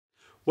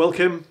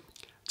Welcome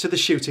to the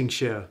shooting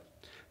show.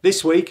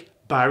 This week,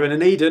 Byron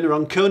and Edan are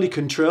on coney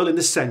control in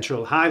the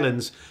central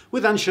Highlands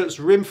with Anschütz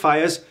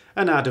rimfires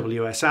and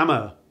RWS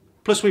ammo.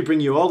 Plus we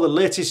bring you all the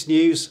latest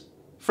news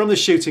from the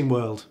shooting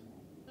world.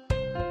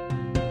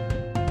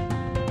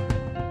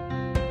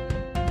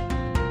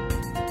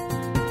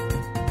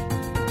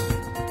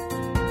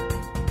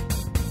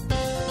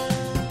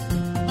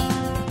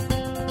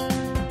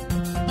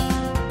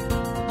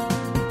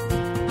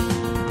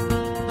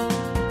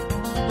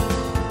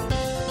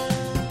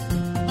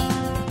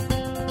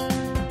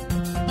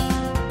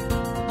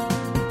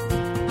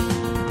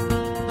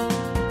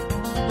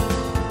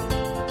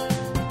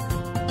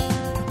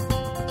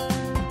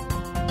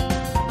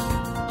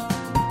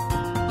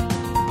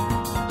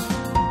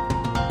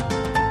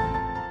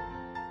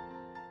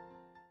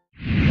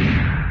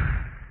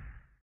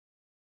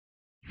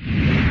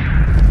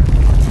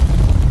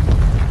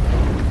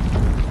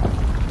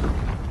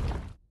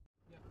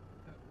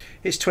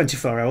 It's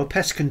 24-hour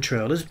pest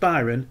control as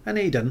Byron and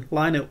Edan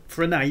line up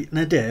for a night and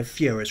a day of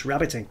furious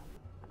rabbiting.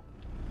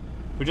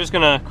 We're just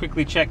going to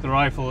quickly check the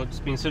rifle. It's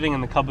been sitting in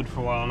the cupboard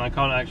for a while and I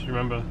can't actually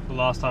remember the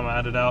last time I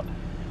had it out.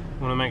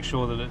 I want to make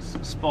sure that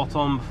it's spot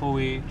on before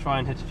we try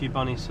and hit a few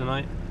bunnies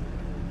tonight.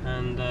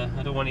 And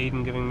I don't want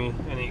Edan giving me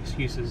any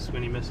excuses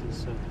when he misses.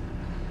 So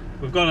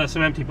we've got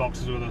some empty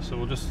boxes with us, so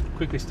we'll just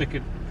quickly stick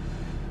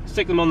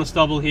them on the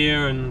stubble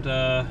here and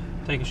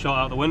take a shot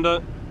out the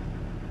window.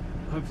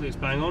 Hopefully it's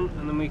bang on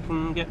and then we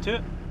can get to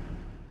it.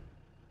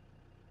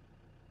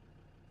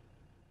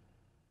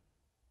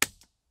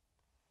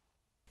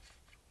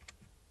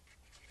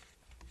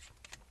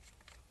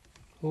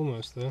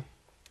 Almost there.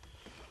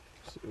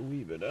 Just a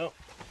wee bit out.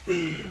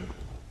 Same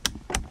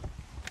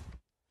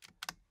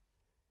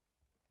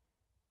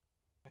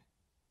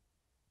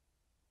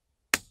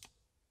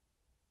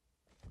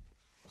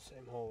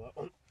hole, that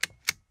one.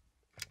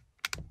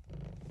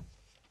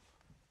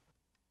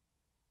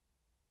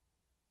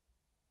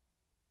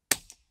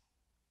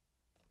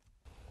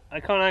 I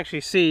can't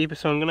actually see,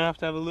 so I'm going to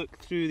have a look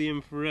through the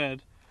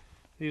infrared.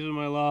 These are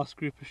my last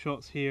group of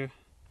shots here.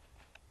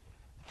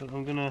 But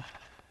I'm gonna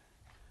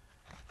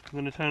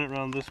turn it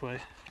around this way,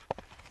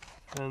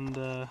 and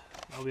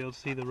I'll be able to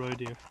see the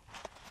road here.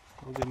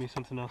 It'll give me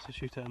something else to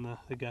shoot at in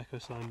the gecko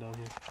sign down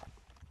here.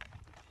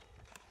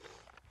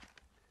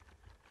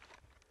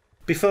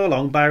 Before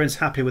long, Byron's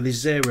happy with his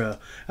zero,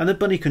 and the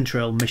bunny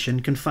control mission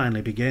can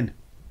finally begin.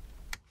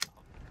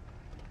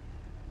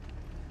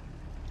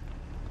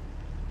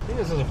 I think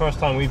this is the first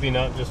time we've been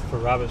out just for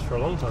rabbits for a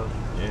long time.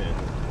 Yeah.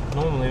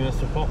 Normally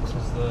Mr. Fox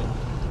is the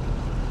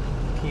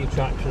key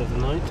attraction of the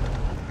night.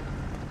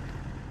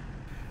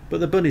 But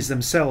the bunnies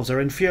themselves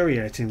are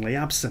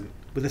infuriatingly absent,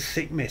 with a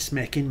thick mist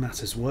making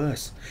matters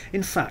worse.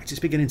 In fact, it's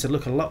beginning to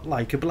look a lot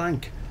like a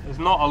blank. There's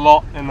not a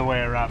lot in the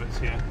way of rabbits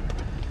here,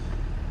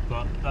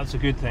 but that's a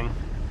good thing.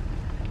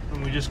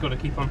 And we just got to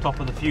keep on top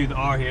of the few that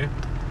are here.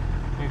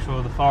 Make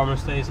sure the farmer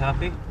stays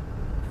happy.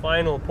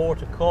 Final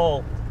port of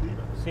call.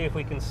 See if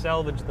we can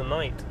salvage the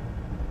night.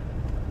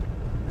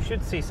 We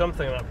should see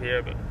something up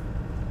here, but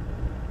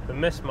the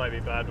mist might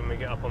be bad when we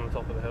get up on the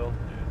top of the hill.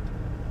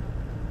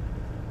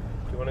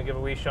 Do you want to give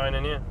a wee shine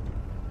in here?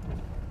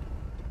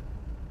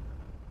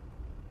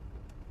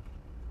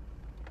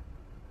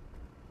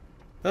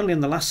 Only on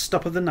the last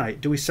stop of the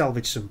night do we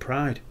salvage some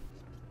pride.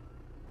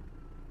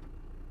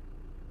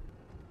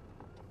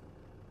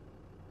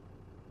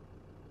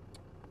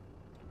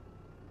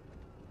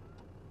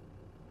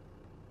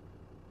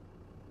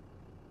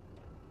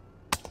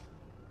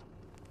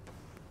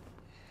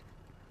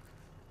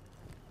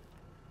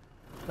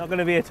 Not going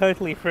to be a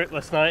totally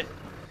fruitless night.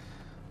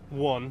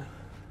 One.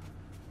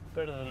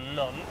 Better than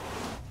none.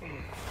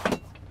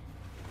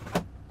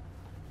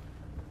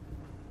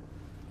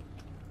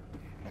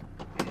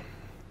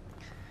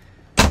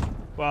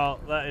 Well,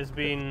 that has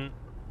been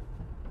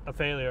a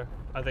failure.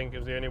 I think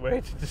is the only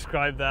way to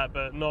describe that,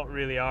 but not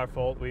really our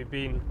fault. We've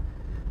been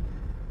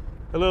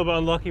a little bit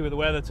unlucky with the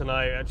weather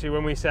tonight. Actually,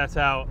 when we set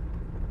out,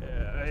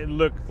 it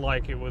looked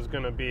like it was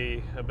going to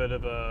be a bit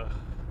of a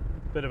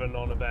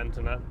non-event,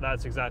 and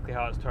that's exactly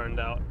how it's turned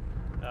out.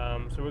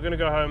 So we're going to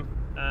go home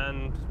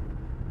and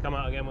come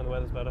out again when the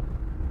weather's better.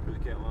 Put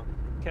the kettle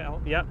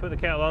on. Yeah, put the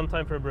kettle on,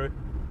 time for a brew.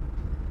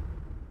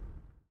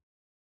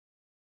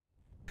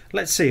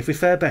 Let's see if we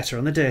fare better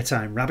on the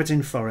daytime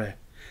rabbiting foray.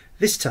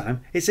 This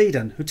time it's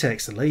Edan who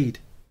takes the lead.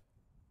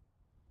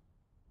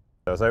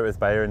 I was out with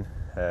Byron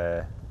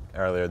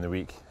earlier in the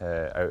week,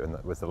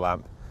 with the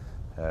lamp,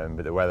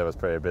 but the weather was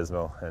pretty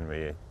abysmal and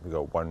we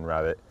got one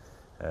rabbit.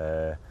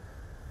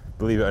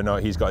 Believe it or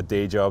not, he's got a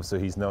day job, so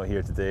he's not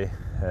here today,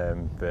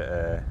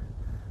 but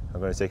I'm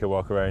going to take a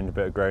walk around a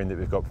bit of ground that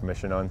we've got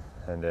permission on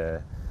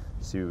and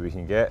see what we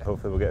can get.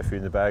 Hopefully we'll get a few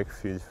in the bag,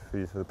 food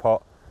for the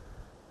pot,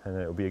 and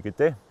it'll be a good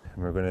day.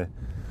 And we're going to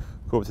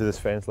go up to this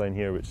fence line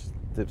here, which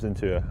dips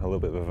into a little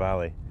bit of a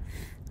valley,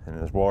 and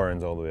there's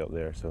warrens all the way up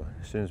there, so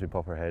as soon as we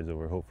pop our heads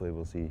over, hopefully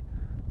we'll see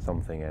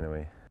something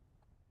anyway.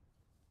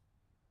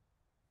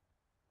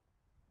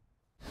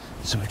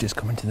 So we've just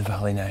come into the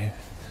valley now.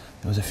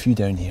 There was a few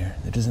down here.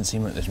 There doesn't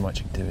seem like there's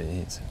much activity.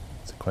 It's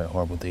quite a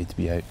horrible day to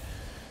be out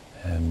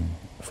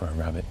for a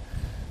rabbit.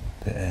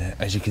 But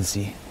as you can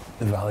see,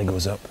 the valley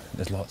goes up.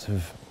 There's lots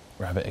of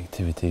rabbit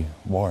activity,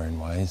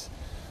 warren-wise.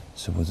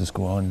 So we'll just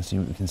go on and see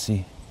what we can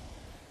see.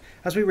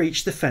 As we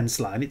reach the fence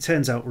line, it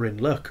turns out we're in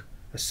luck.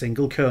 A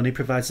single coney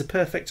provides the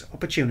perfect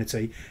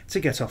opportunity to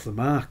get off the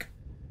mark.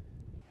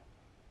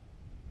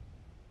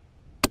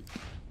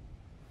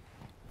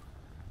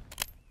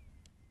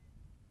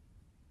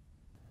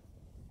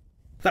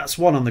 That's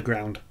one on the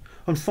ground.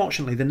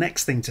 Unfortunately, the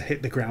next thing to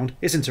hit the ground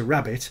isn't a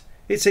rabbit,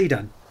 it's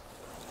Edan.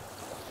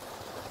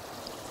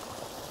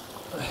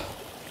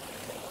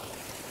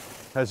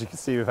 As you can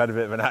see, we've had a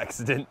bit of an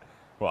accident.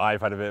 Well,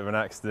 I've had a bit of an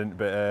accident,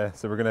 but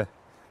so we're going to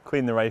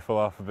clean the rifle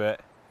off a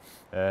bit.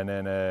 And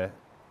then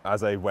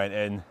as I went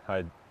in,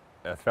 I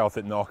felt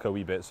it knock a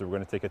wee bit, so we're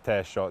going to take a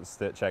test shot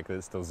to check that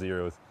it's still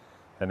zeros.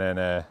 And then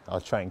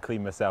I'll try and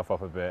clean myself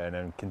up a bit and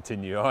then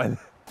continue on.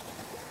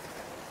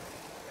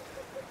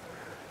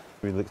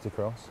 We looked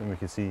across and we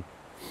could see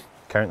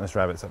countless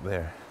rabbits up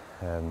there.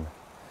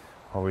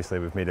 Obviously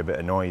we've made a bit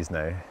of noise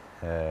now,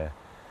 but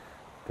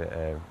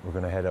we're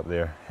going to head up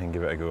there and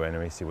give it a go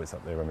anyway, see what's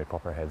up there when we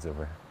pop our heads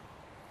over.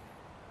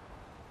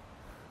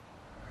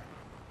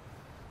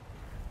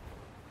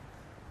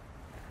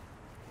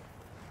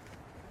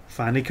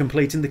 Finally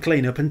completing the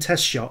clean-up and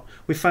test shot,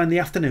 we find the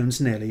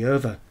afternoon's nearly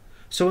over,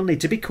 so we'll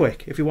need to be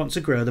quick if we want to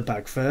grow the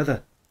bag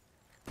further.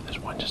 There's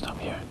one just up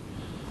here,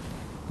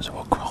 so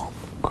we'll crawl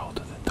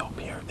to the top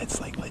here.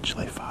 It's like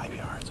literally 5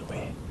 yards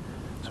away,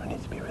 so we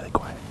need to be really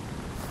quiet.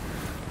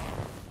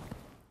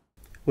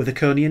 With a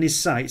coney in his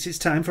sights, it's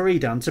time for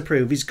Edan to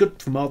prove he's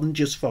good for more than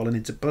just falling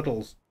into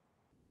puddles.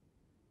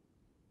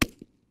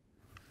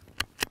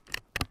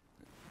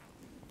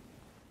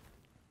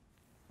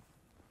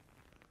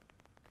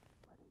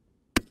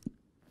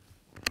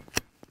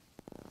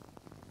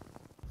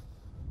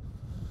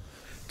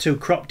 Two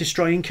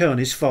crop-destroying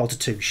conies fall to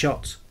 2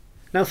 shots.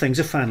 Now things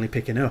are finally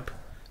picking up.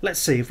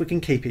 Let's see if we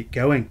can keep it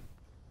going.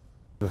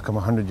 We've come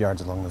 100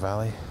 yards along the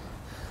valley.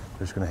 We're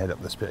just going to head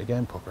up this bit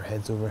again, pop our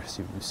heads over,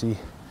 see what we see,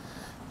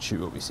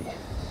 shoot what we see.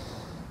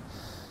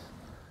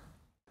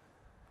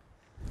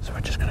 So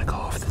we're just going to go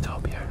off the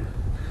top here,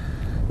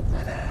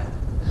 and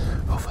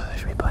hopefully there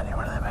should be plenty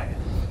more of them out.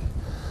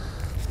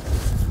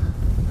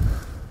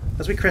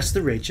 As we crest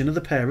the ridge, another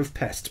pair of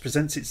pests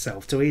presents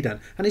itself to Edan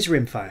and his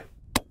rimfire.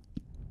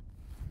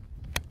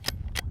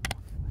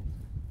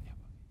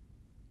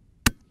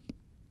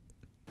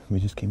 We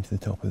just came to the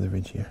top of the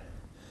ridge here,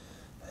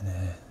 and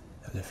there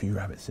was a few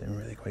rabbits sitting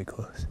really quite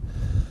close,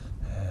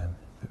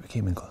 but we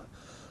came in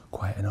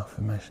quiet enough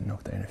and managed to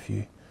knock down a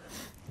few.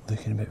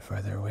 Looking a bit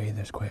further away,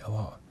 there's quite a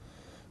lot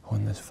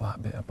on this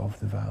flat bit above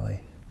the valley,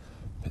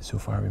 but so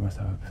far we must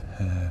have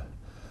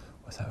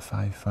what's that,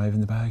 five in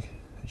the bag,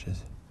 which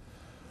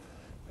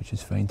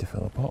is fine to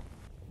fill a pot.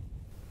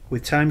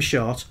 With time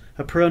short,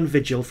 a prone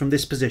vigil from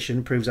this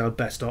position proves our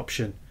best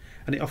option,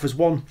 and it offers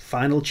one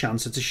final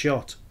chance at a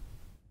shot.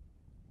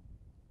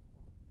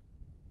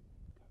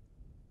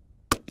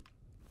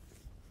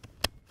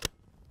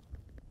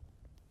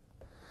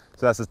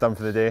 So that's us done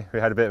for the day. We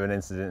had a bit of an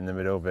incident in the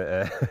middle,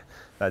 but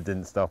that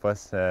didn't stop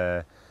us.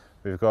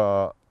 We've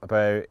got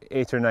about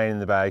 8 or 9 in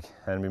the bag,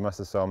 and we must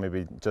have saw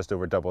maybe just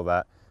over double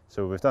that.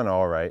 So we've done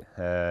all right.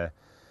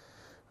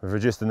 We've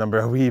reduced the number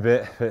a wee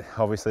bit, but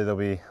obviously there'll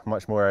be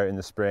much more out in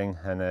the spring,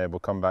 and we'll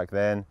come back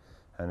then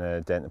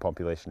and dent the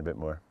population a bit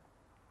more.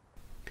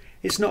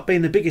 It's not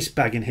been the biggest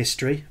bag in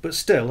history, but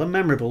still a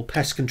memorable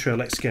pest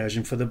control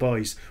excursion for the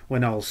boys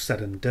when all's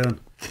said and done.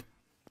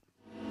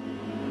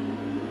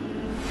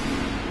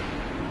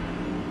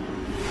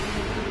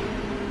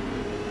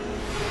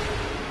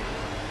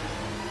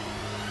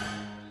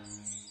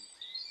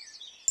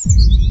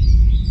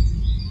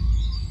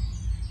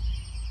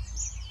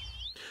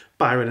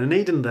 Byron and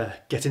Edan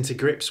there, getting to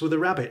grips with a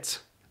rabbit.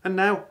 And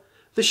now,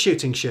 the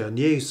shooting show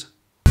news.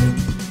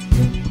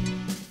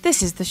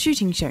 This is the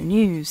shooting show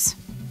news.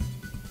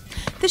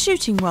 The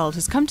shooting world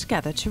has come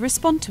together to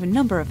respond to a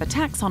number of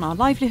attacks on our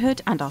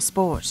livelihood and our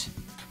sport.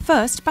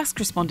 First, BASC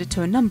responded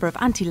to a number of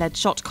anti-lead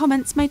shot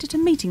comments made at a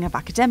meeting of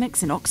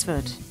academics in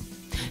Oxford.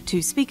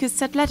 2 speakers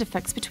said lead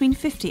affects between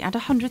 50 and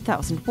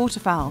 100,000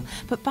 waterfowl,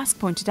 but BASC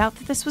pointed out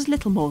that this was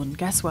little more than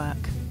guesswork.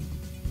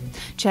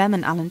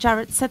 Chairman Alan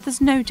Jarrett said there's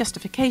no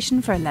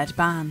justification for a lead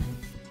ban.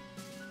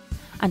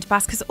 And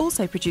BASC has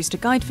also produced a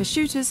guide for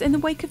shooters in the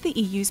wake of the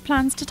EU's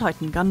plans to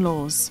tighten gun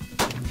laws.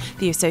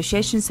 The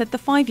association said the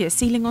 5-year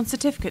ceiling on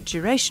certificate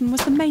duration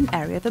was the main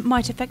area that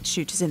might affect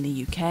shooters in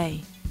the UK.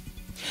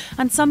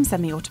 And some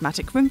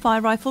semi-automatic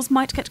rimfire rifles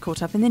might get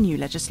caught up in the new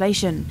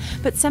legislation,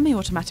 but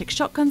semi-automatic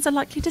shotguns are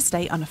likely to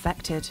stay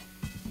unaffected.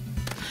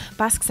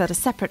 BASC said a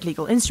separate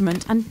legal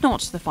instrument and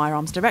not the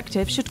Firearms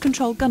Directive should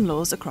control gun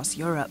laws across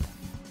Europe.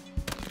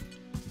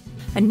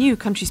 A new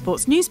country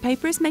sports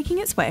newspaper is making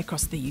its way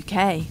across the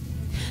UK.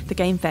 The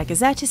Game Fair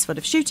Gazette is full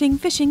of shooting,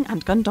 fishing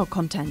and gun dog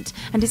content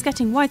and is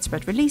getting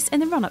widespread release in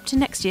the run-up to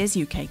next year's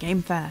UK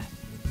Game Fair.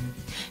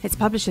 Its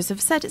publishers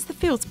have said it's the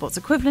field sports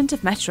equivalent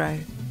of Metro.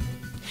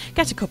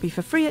 Get a copy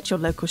for free at your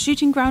local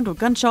shooting ground or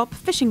gun shop,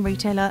 fishing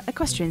retailer,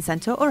 equestrian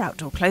centre or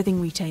outdoor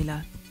clothing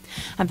retailer.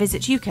 And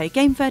visit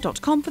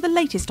ukgamefair.com for the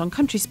latest on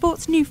country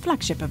sport's new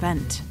flagship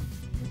event.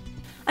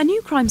 A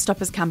new Crime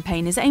Stoppers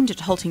campaign is aimed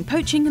at halting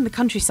poaching in the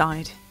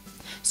countryside.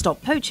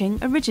 Stop Poaching,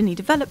 originally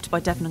developed by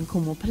Devon and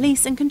Cornwall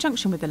Police in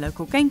conjunction with the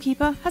local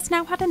gamekeeper, has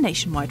now had a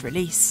nationwide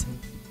release.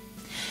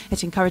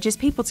 It encourages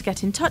people to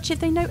get in touch if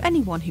they know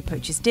anyone who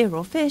poaches deer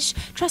or fish,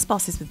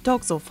 trespasses with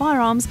dogs or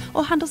firearms,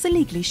 or handles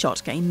illegally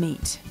shot game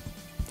meat.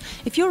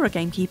 If you're a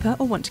gamekeeper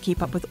or want to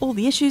keep up with all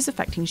the issues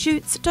affecting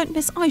shoots, don't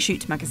miss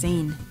iShoot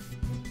magazine.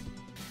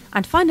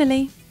 And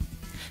finally,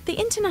 the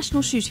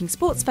International Shooting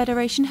Sports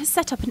Federation has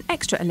set up an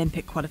extra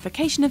Olympic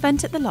qualification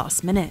event at the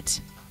last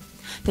minute.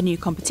 The new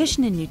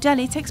competition in New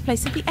Delhi takes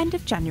place at the end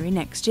of January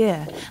next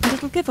year, and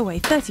it'll give away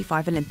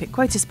 35 Olympic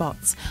quota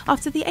spots,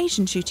 after the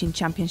Asian Shooting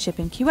Championship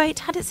in Kuwait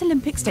had its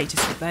Olympic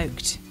status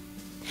revoked.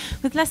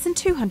 With less than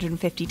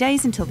 250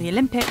 days until the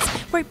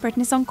Olympics, Great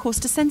Britain is on course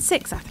to send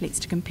 6 athletes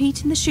to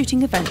compete in the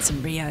shooting events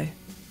in Rio.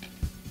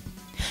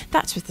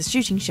 That's with the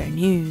Shooting Show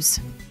news.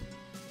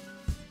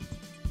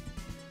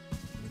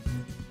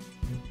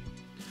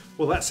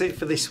 Well, that's it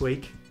for this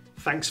week.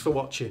 Thanks for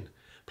watching.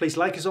 Please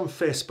like us on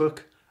Facebook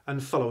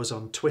and follow us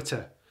on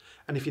Twitter.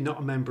 And if you're not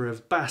a member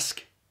of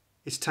BASC,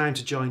 it's time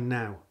to join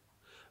now.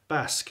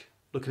 BASC,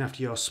 looking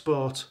after your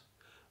sport,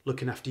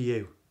 looking after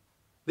you.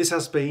 This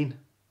has been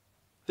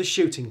The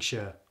Shooting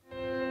Show.